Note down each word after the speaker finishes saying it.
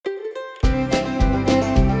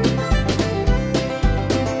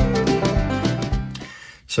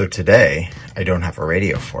So today, I don't have a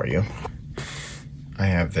radio for you. I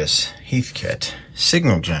have this Heathkit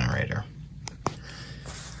signal generator.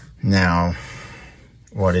 Now,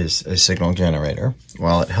 what is a signal generator?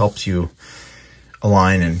 Well, it helps you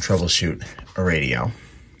align and troubleshoot a radio.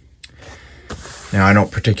 Now, I don't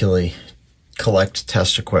particularly collect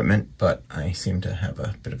test equipment, but I seem to have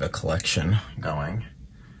a bit of a collection going.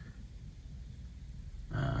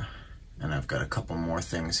 And I've got a couple more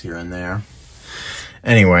things here and there.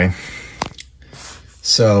 Anyway,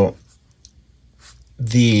 so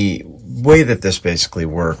the way that this basically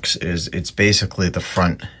works is it's basically the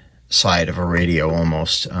front side of a radio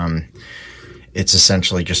almost. It's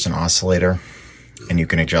essentially just an oscillator, and you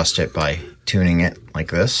can adjust it by tuning it like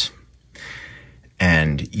this.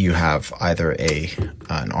 And you have either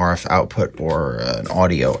an RF output or an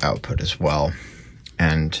audio output as well.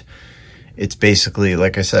 And it's basically,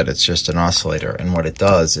 like I said, it's just an oscillator. And what it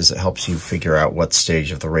does is it helps you figure out what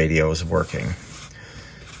stage of the radio is working.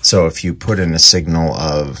 So if you put in a signal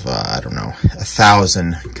of, I don't know,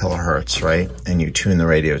 1,000 kilohertz, right? And you tune the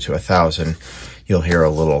radio to 1,000, you'll hear a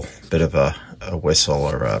little bit of a whistle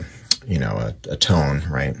or a tone,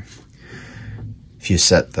 right? If you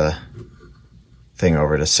set the thing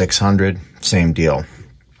over to 600, same deal.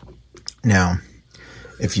 Now,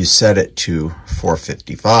 if you set it to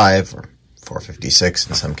 455 or 456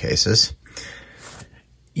 in some cases,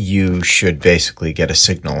 you should basically get a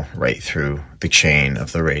signal right through the chain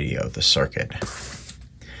of the radio, the circuit.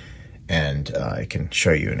 And I can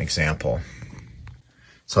show you an example.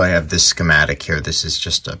 So I have this schematic here. This is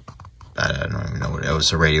just I don't even know what it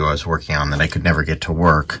was, a radio I was working on that I could never get to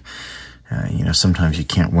work. Sometimes you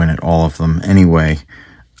can't win at all of them. Anyway,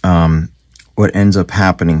 what ends up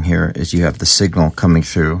happening here is you have the signal coming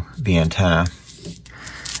through the antenna,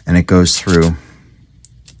 and it goes through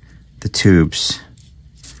the tubes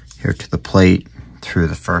here to the plate, through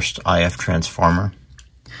the first IF transformer,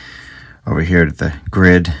 over here to the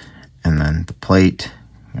grid, and then the plate,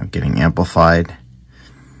 getting amplified.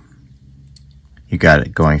 You got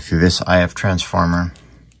it going through this IF transformer,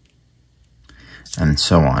 and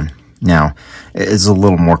so on. Now, it's a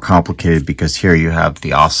little more complicated because here you have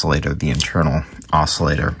the oscillator, the internal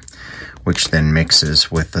oscillator, which then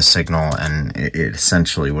mixes with the signal, and it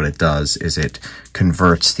essentially what it does is it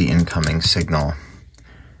converts the incoming signal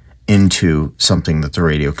into something that the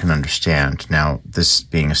radio can understand. Now, this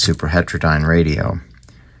being a super heterodyne radio,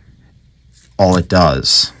 all it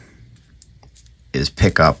does is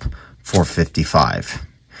pick up 455.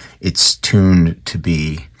 It's tuned to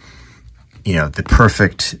be the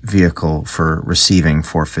perfect vehicle for receiving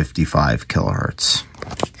 455 kilohertz.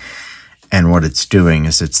 And what it's doing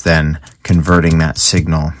is it's then converting that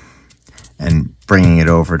signal and bringing it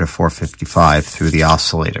over to 455 through the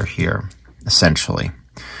oscillator here, essentially.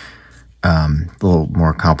 A little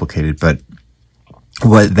more complicated, but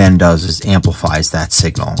what it then does is amplifies that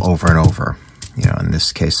signal over and over. In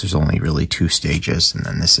this case, there's only really two stages, and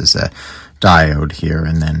then this is a diode here,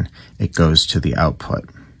 and then it goes to the output.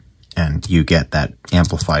 And you get that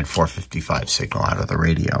amplified 455 signal out of the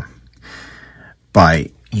radio.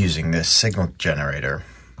 By using this signal generator,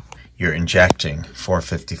 you're injecting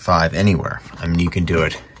 455 anywhere. I mean, you can do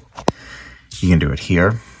it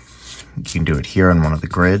here. You can do it here on one of the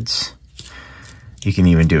grids. You can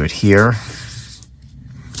even do it here.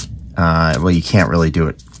 Well, you can't really do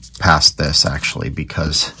it past this, actually,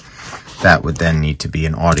 because that would then need to be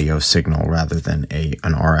an audio signal rather than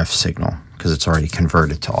an RF signal, because it's already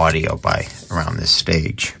converted to audio by around this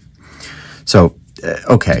stage. So,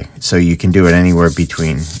 okay, so you can do it anywhere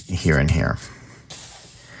between here and here.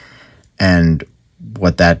 And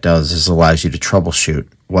what that does is allows you to troubleshoot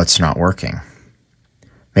what's not working.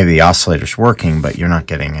 Maybe the oscillator's working, but you're not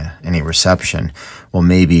getting any reception. Well,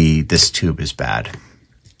 maybe this tube is bad.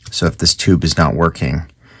 So if this tube is not working,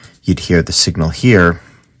 you'd hear the signal here,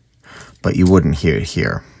 but you wouldn't hear it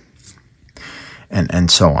here.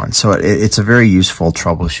 And so on. So it's a very useful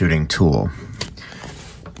troubleshooting tool.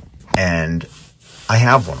 And I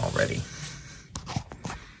have one already.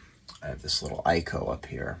 I have this little ICO up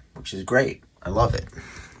here, which is great. I love it.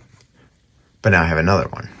 But now I have another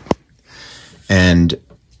one. And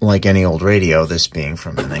like any old radio, this being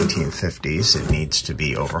from the 1950s, it needs to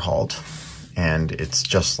be overhauled. And it's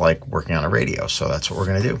just like working on a radio, so that's what we're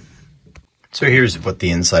going to do. So here's what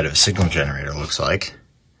the inside of a signal generator looks like.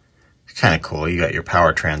 Kind of cool. You got your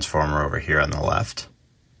power transformer over here on the left.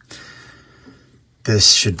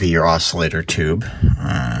 This should be your oscillator tube.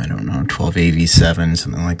 I don't know, 12AV7,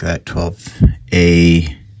 something like that.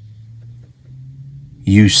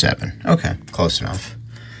 12AU7. Okay, close enough.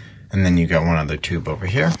 And then you got one other tube over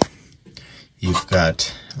here. You've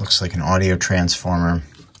got, looks like an audio transformer.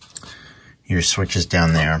 Your switch is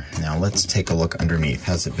down there. Now let's take a look underneath.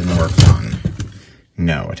 Has it been worked on?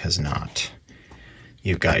 No, it has not.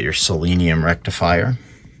 You've got your selenium rectifier.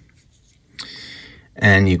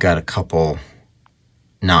 And you've got a couple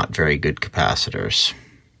not very good capacitors.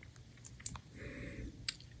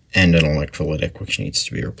 And an electrolytic, which needs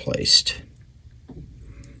to be replaced.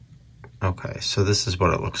 Okay, so this is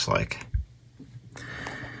what it looks like.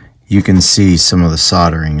 You can see some of the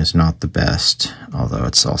soldering is not the best, although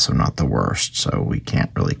it's also not the worst, so we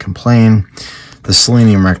can't really complain. The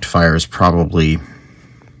selenium rectifier is probably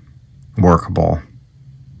workable,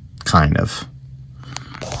 kind of.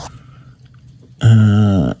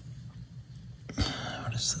 What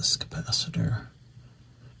is this capacitor?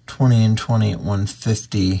 20 and 20 at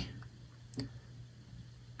 150.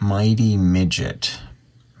 Mighty Midget.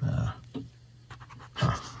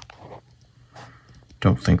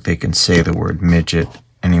 Don't think they can say the word midget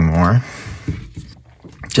anymore.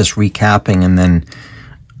 Just recapping, and then,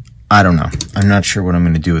 I don't know. I'm not sure what I'm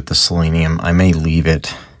going to do with the selenium. I may leave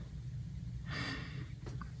it.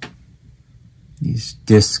 These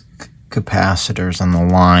disc capacitors on the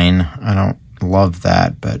line, I don't love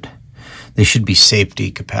that, but they should be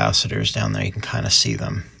safety capacitors down there. You can kind of see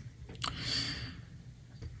them.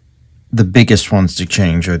 The biggest ones to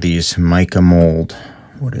change are these mica mold.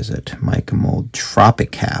 What is it? Mica mold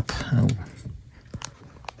Tropic Cap. Oh,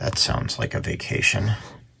 that sounds like a vacation.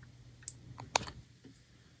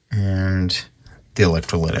 And the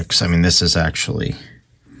electrolytics. I mean, this is actually...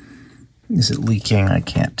 Is it leaking? I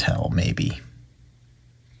can't tell. Maybe.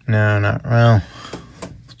 No, not... Well,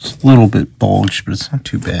 it's a little bit bulged, but it's not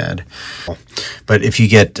too bad. But if you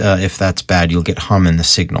get... if that's bad, you'll get hum in the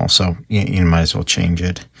signal. So you might as well change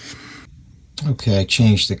it. Okay, I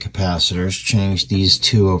changed the capacitors, changed these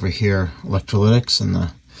two over here, electrolytics, and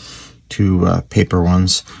the two paper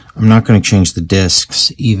ones. I'm not going to change the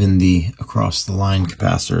discs, even the across the line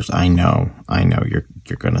capacitors. I know,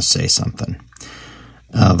 you're going to say something.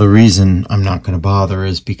 The reason I'm not going to bother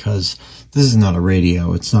is because this is not a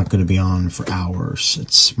radio. It's not going to be on for hours.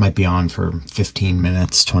 It might be on for 15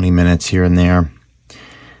 minutes, 20 minutes here and there.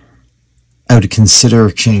 I would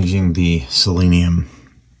consider changing the selenium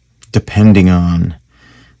depending on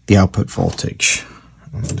the output voltage.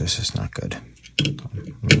 Oh, this is not good.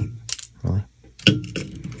 Really?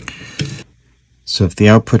 So if the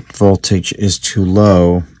output voltage is too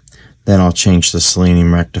low, then I'll change the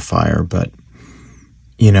selenium rectifier. But,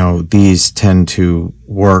 you know, these tend to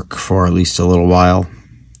work for at least a little while.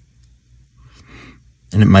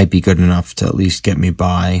 And it might be good enough to at least get me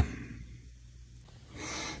by.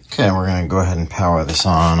 Okay, we're going to go ahead and power this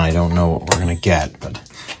on. I don't know what we're going to get, but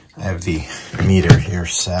I have the meter here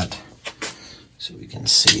set so we can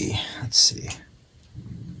see. Let's see.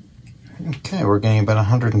 Okay, we're getting about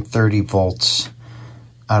 130 volts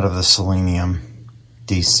out of the selenium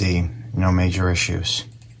DC. No major issues.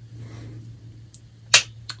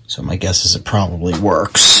 So my guess is it probably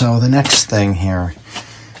works. So the next thing here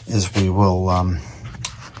is we will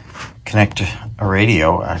connect a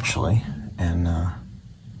radio, actually. And I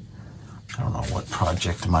don't know what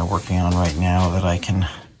project am I working on right now that I can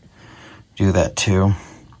do that too.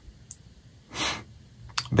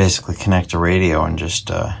 Basically connect a radio and just,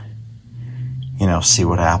 you know, see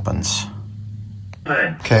what happens.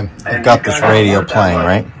 Okay, I've got this radio playing,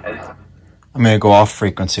 right? I'm going to go off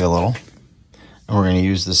frequency a little. And we're going to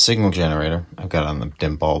use the signal generator I've got on the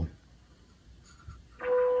dim bulb.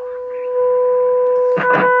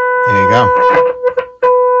 There you go.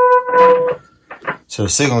 So the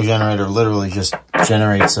signal generator literally just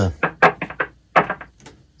generates a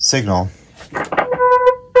signal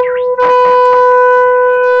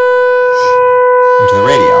into the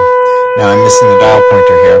radio. Now I'm missing the dial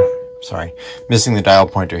pointer here. Sorry, missing the dial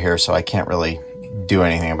pointer here, so I can't really do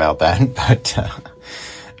anything about that. But,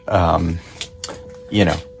 you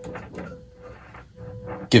know,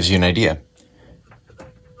 gives you an idea.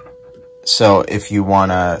 So if you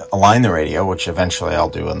want to align the radio, which eventually I'll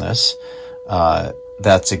do in this,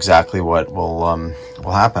 that's exactly what will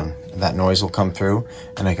happen. That noise will come through,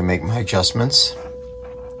 and I can make my adjustments.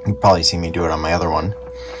 You'll probably see me do it on my other one.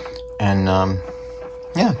 And,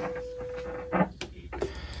 yeah.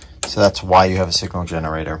 So that's why you have a signal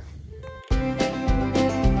generator.